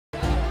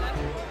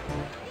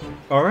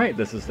Alright,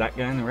 this is that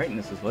guy on the right, and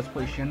this is Let's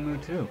Play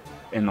Shenmue 2.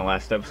 In the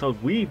last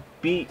episode, we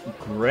beat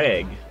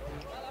Greg,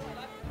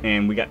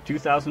 and we got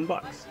 2,000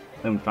 bucks.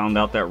 Then we found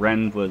out that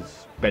Ren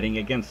was betting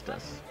against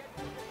us.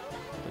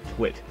 The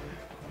twit.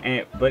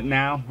 But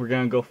now, we're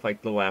gonna go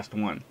fight the last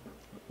one,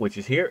 which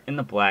is here in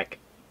the Black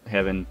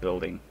Heaven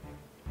building.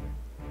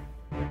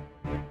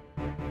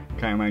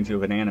 Kinda reminds you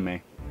of an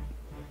anime,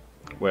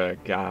 where a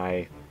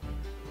guy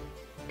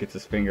gets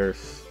his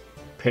fingers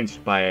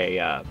pinched by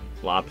a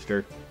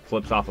lobster,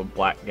 flips off a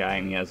black guy,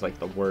 and he has like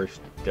the worst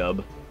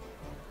dub.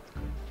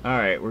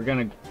 Alright, we're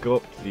gonna go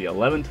up to the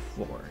 11th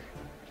floor.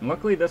 And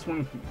luckily this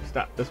one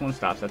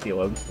stops at the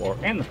 11th floor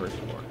and the first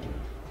floor.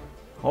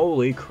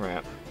 Holy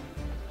crap.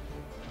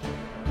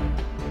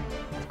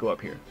 Let's go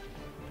up here.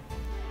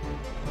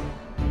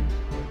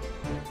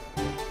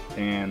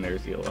 And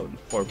there's the 11th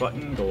floor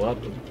button, go up.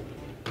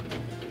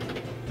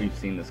 We've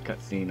seen this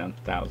cutscene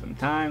 1,000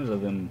 times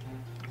of him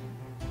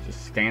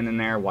just standing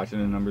there watching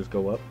the numbers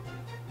go up.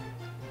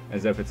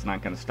 As if it's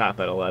not going to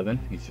stop at 11.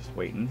 He's just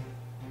waiting.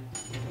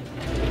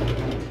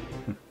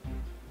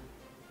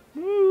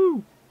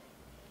 Woo!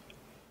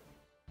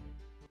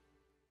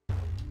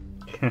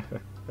 That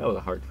was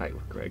a hard fight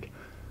with Greg.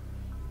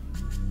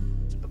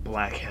 The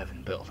Black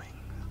Heaven building.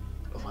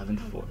 11th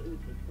floor.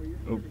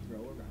 Oh.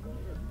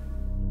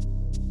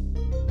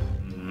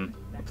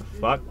 What the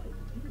fuck?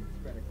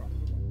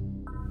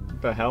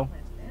 What the hell?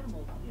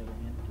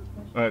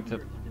 It's a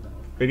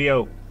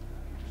video.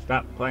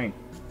 Stop playing.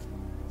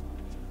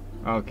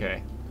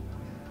 Okay.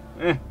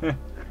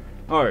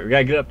 Alright, we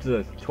gotta get up to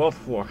the 12th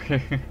floor.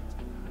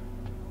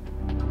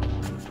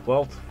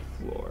 12th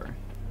floor.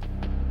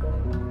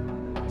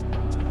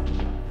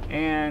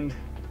 And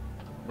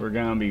we're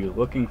gonna be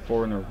looking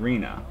for an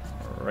arena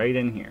right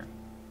in here.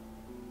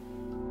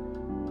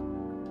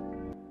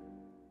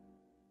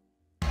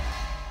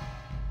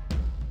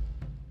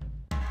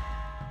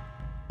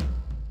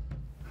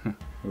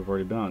 We've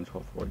already been on the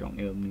 12th floor, don't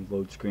need a new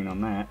load screen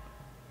on that.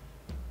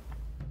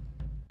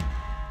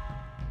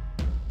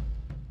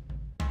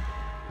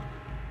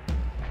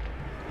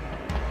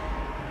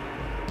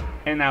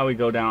 And now we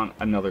go down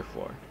another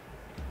floor.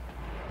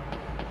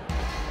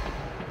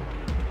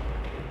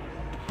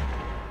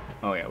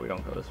 Oh yeah, we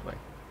don't go this way.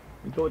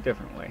 We go a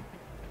different way.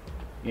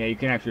 Yeah, you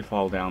can actually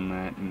fall down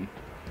that and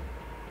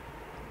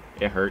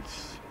it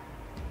hurts.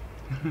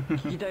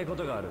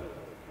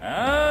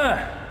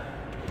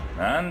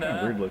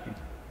 Yeah, weird looking.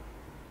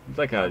 It's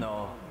like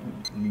a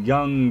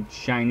young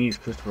Chinese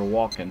Christopher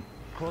Walken.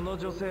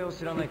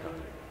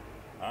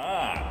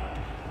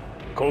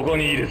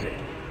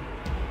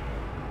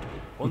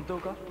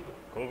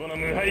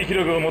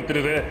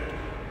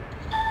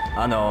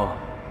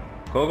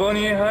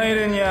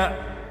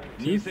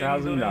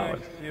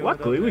 $2,000.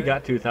 Luckily, we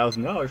got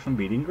 $2,000 from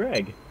beating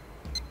Greg.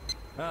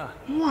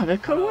 What a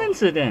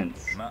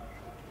coincidence!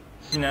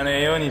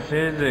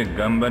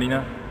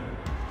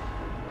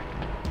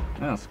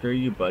 Oh, screw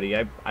you, buddy.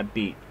 I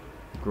beat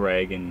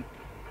Greg and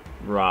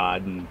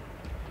Rod and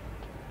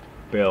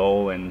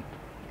Bill and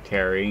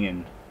Terry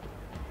and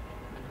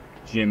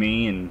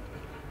Jimmy and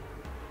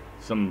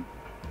some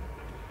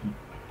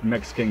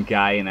Mexican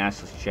guy in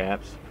assless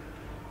chaps.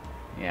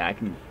 Yeah, I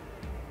can...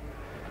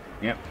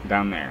 Yep,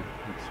 down there.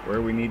 That's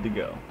where we need to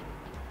go.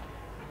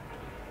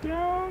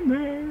 Down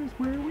there is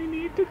where we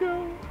need to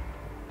go.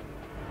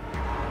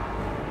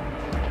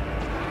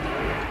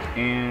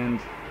 And...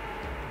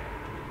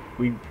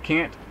 we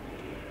can't...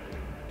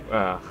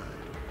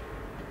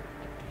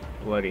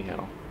 bloody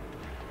hell.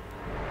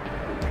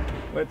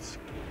 Let's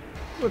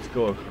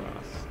go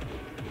across.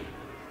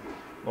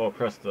 Well,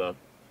 press the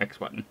X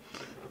button.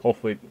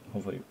 Hopefully,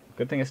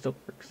 good thing it still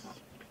works.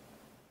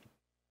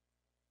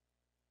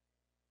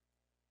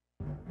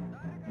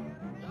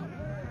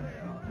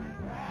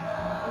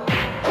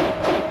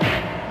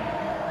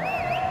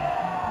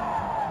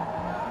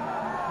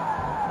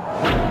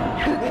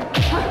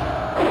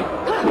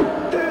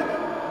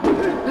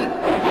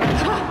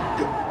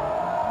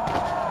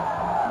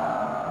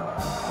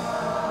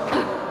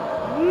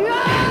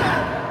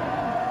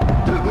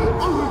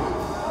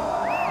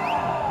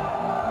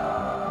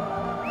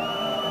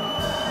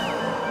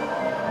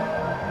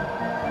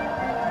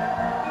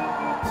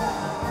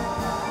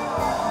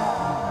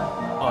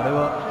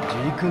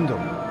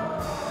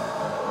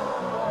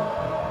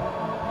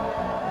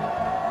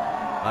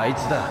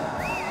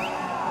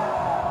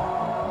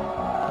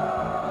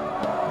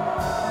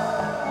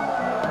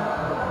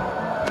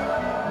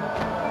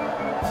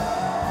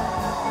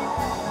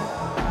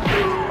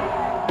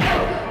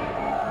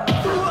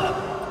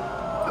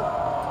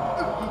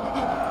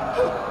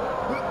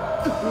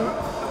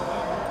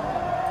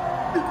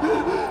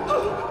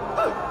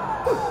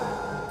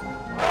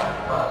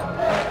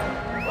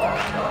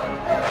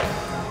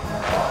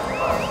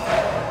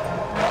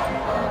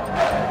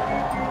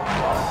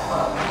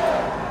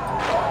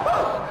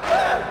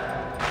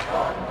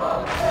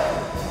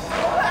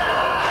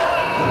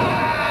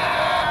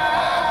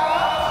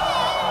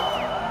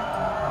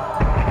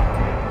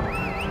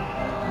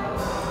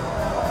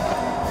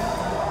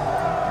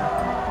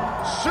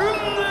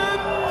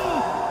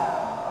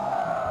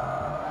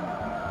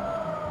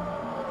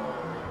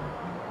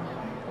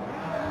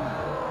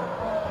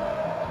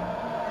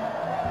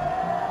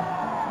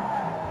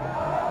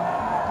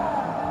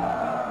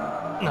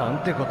 な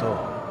んてことを。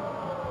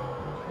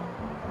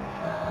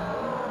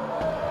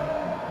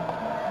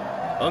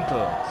あんた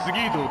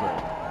次どうだよ。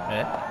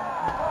え？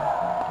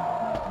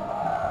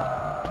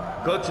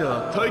ガチ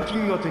ャ大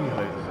金が手に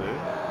入るぜ。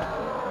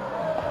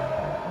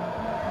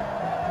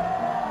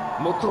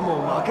もっと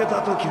も負け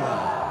た時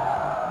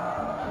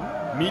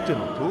は見て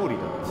の通り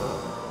だ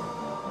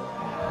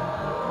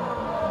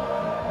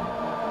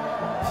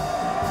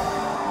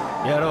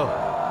な。やろう。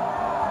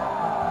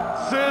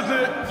せい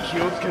ぜい気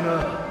をつけ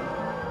な。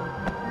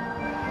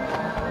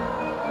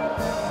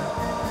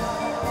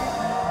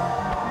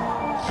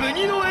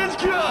次の餌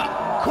食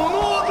はこの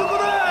男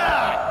だ。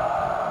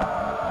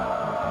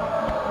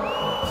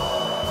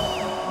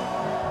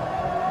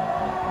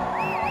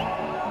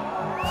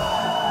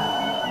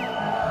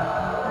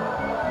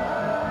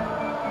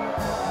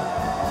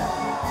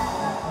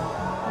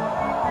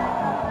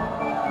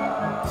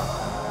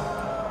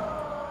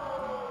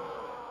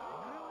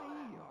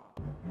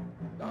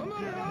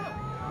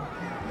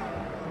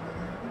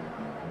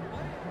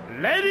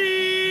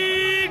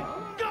Ready?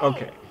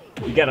 Okay,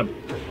 you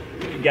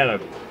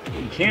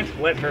can't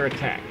let her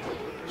attack,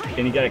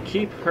 and you gotta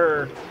keep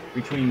her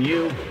between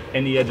you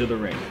and the edge of the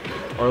ring,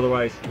 or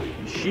otherwise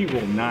she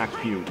will knock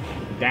you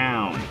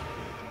down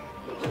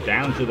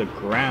to the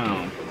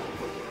ground,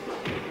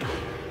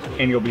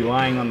 and you'll be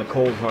lying on the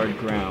cold hard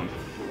ground,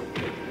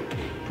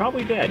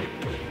 probably dead.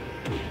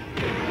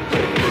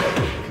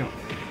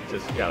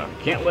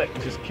 Can't let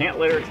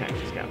her attack.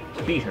 Just gotta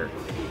beat her,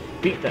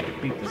 beat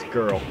this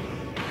girl.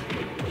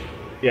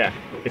 Yeah,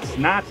 it's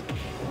not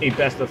a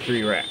best of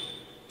 3 wrap.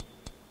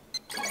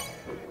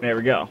 There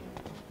we go.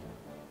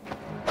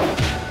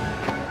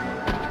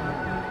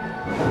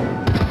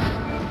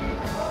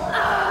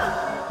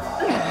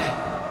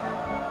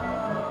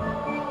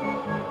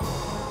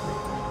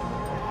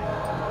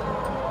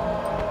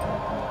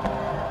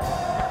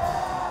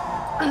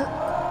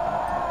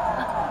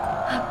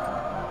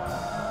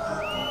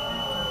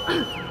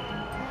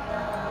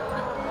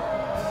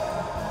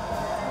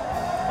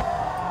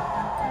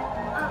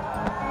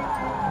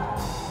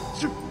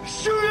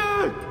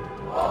 Chunyan!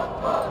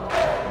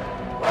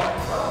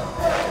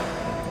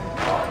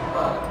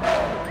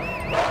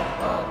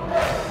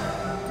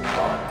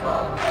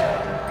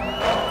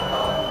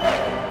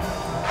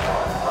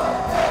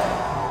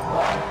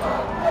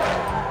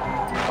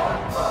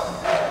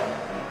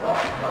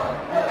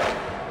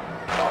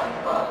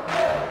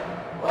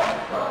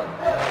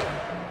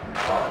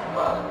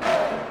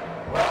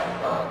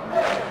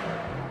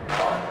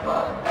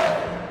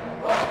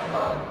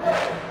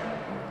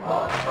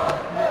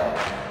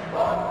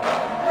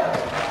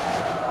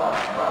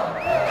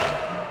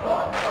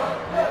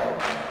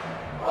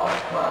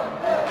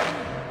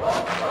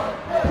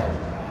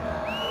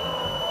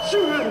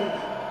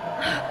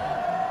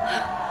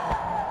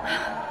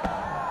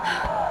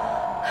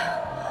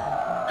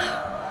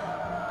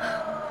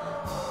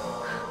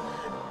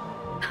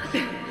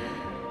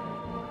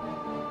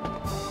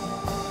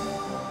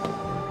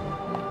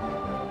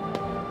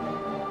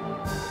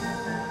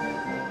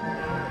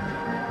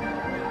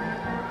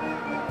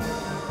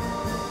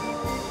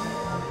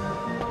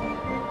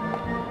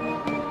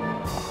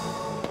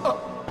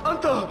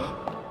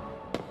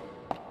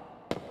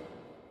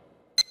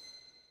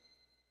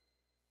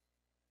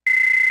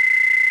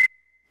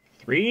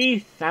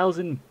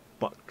 $3,000.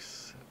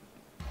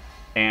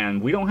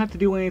 And we don't have to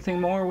do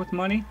anything more with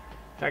money. In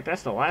fact,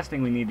 that's the last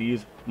thing we need to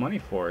use money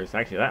for, is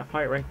actually that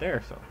fight right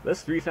there. So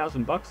this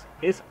 $3,000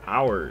 is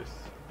ours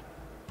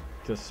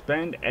to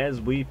spend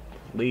as we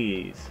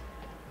please.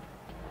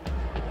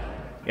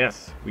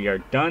 Yes, we are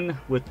done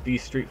with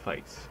these street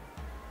fights.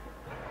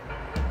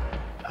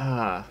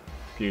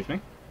 Excuse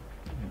me.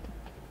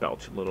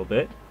 Belch a little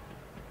bit.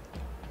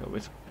 So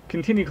let's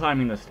continue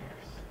climbing the stairs.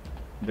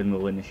 Then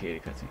we'll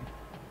initiate a cutscene.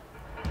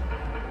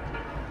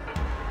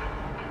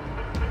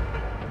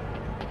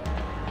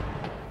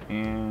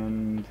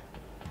 And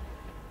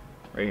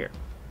right here.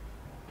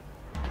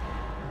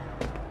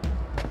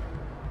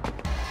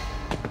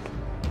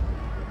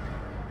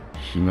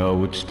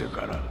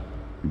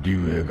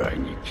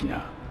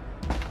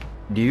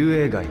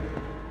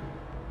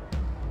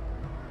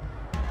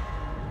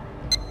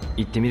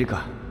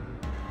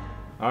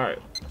 Alright,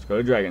 let's go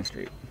to Dragon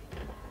Street.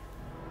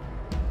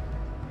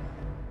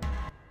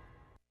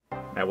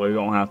 That way we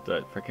don't have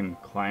to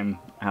freaking climb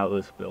out of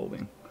this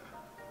building.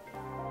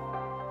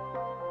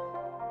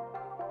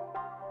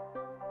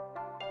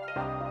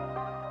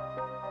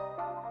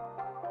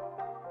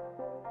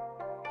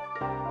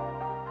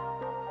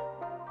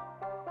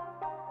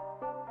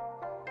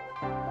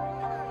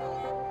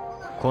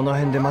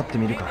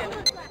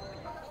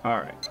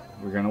 Alright,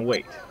 we're gonna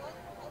wait.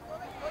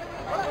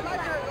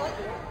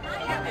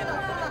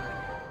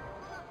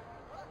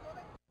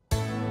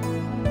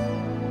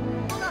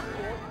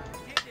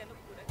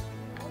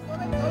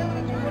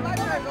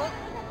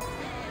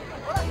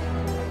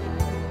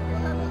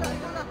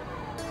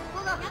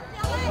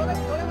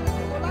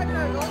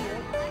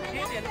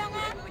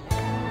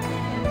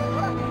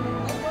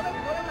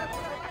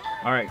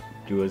 Alright,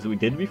 do as we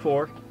did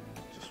before.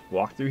 Just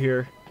walk through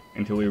here,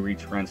 until we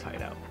reach Ren's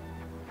hideout.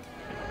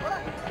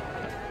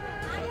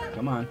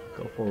 Come on,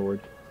 go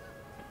forward.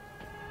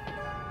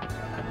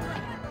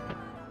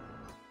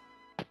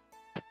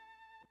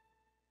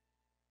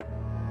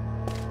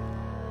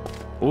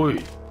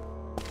 Oi.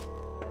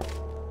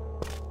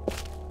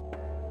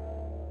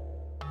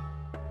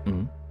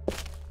 Hmm?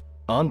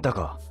 あんた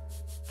か。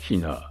ひ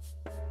な。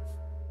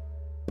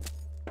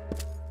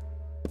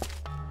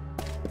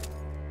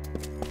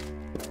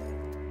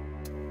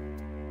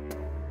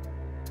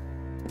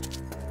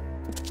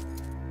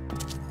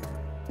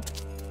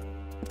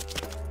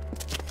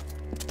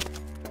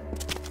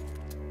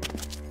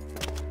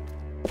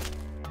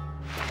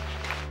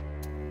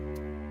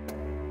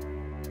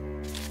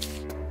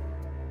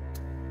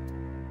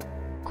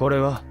これ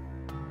は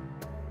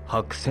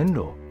白線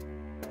路。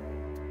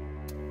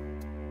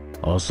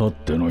あさっ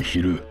ての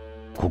昼、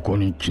ここ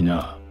に来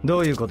な。ど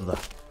ういうことだ。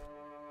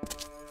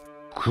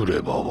来れ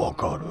ばわ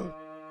かる。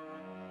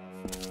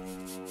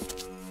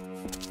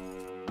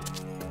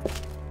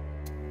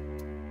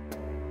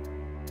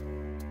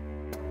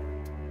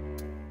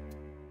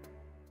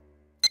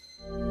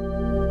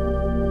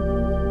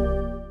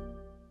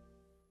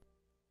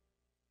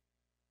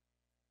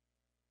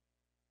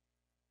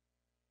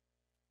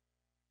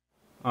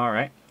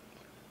Alright.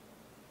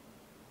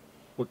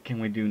 What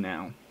can we do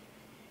now?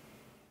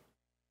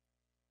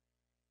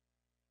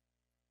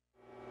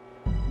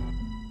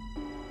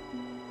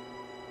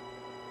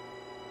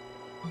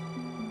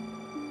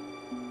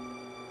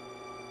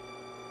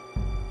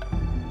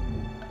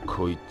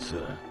こいつ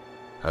は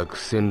白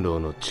線楼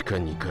の地下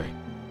2階。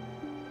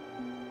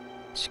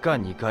地下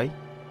2階？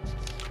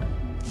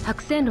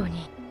白線楼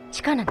に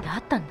地下なんてあ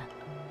ったんだ。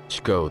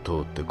地下を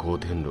通って高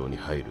天楼に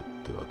入るっ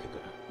てわけ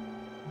か。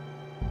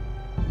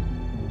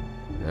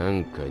な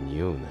んか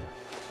匂うな。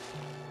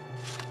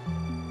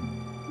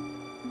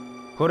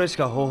これし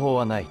か方法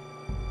はない。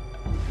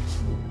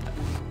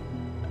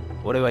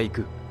俺は行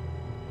く。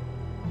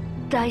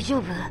大丈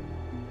夫？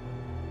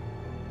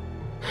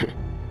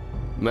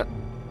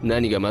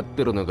何が待っ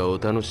てるのかお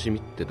楽しみ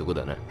ってとこ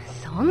だな。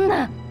そん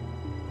な。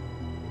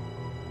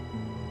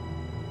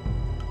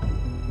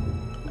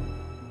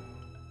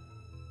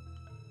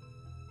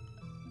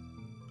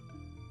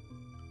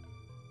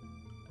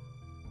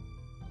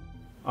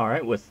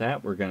Alright, with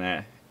that, we're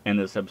gonna end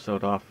this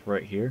episode off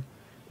right here.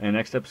 In the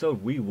next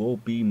episode, we will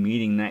be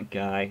meeting that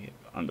guy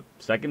on the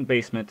second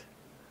basement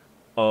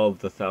of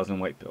the Thousand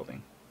White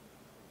building.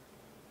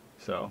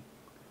 So,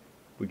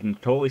 we can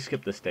totally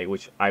skip this day,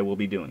 which I will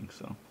be doing,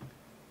 so.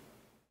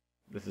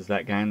 This is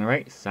that guy on the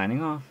right,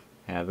 signing off.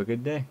 Have a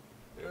good day.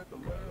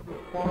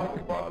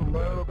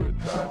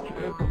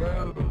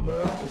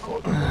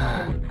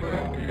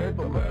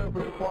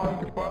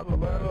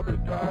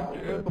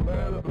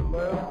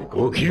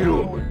 起き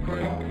ろ。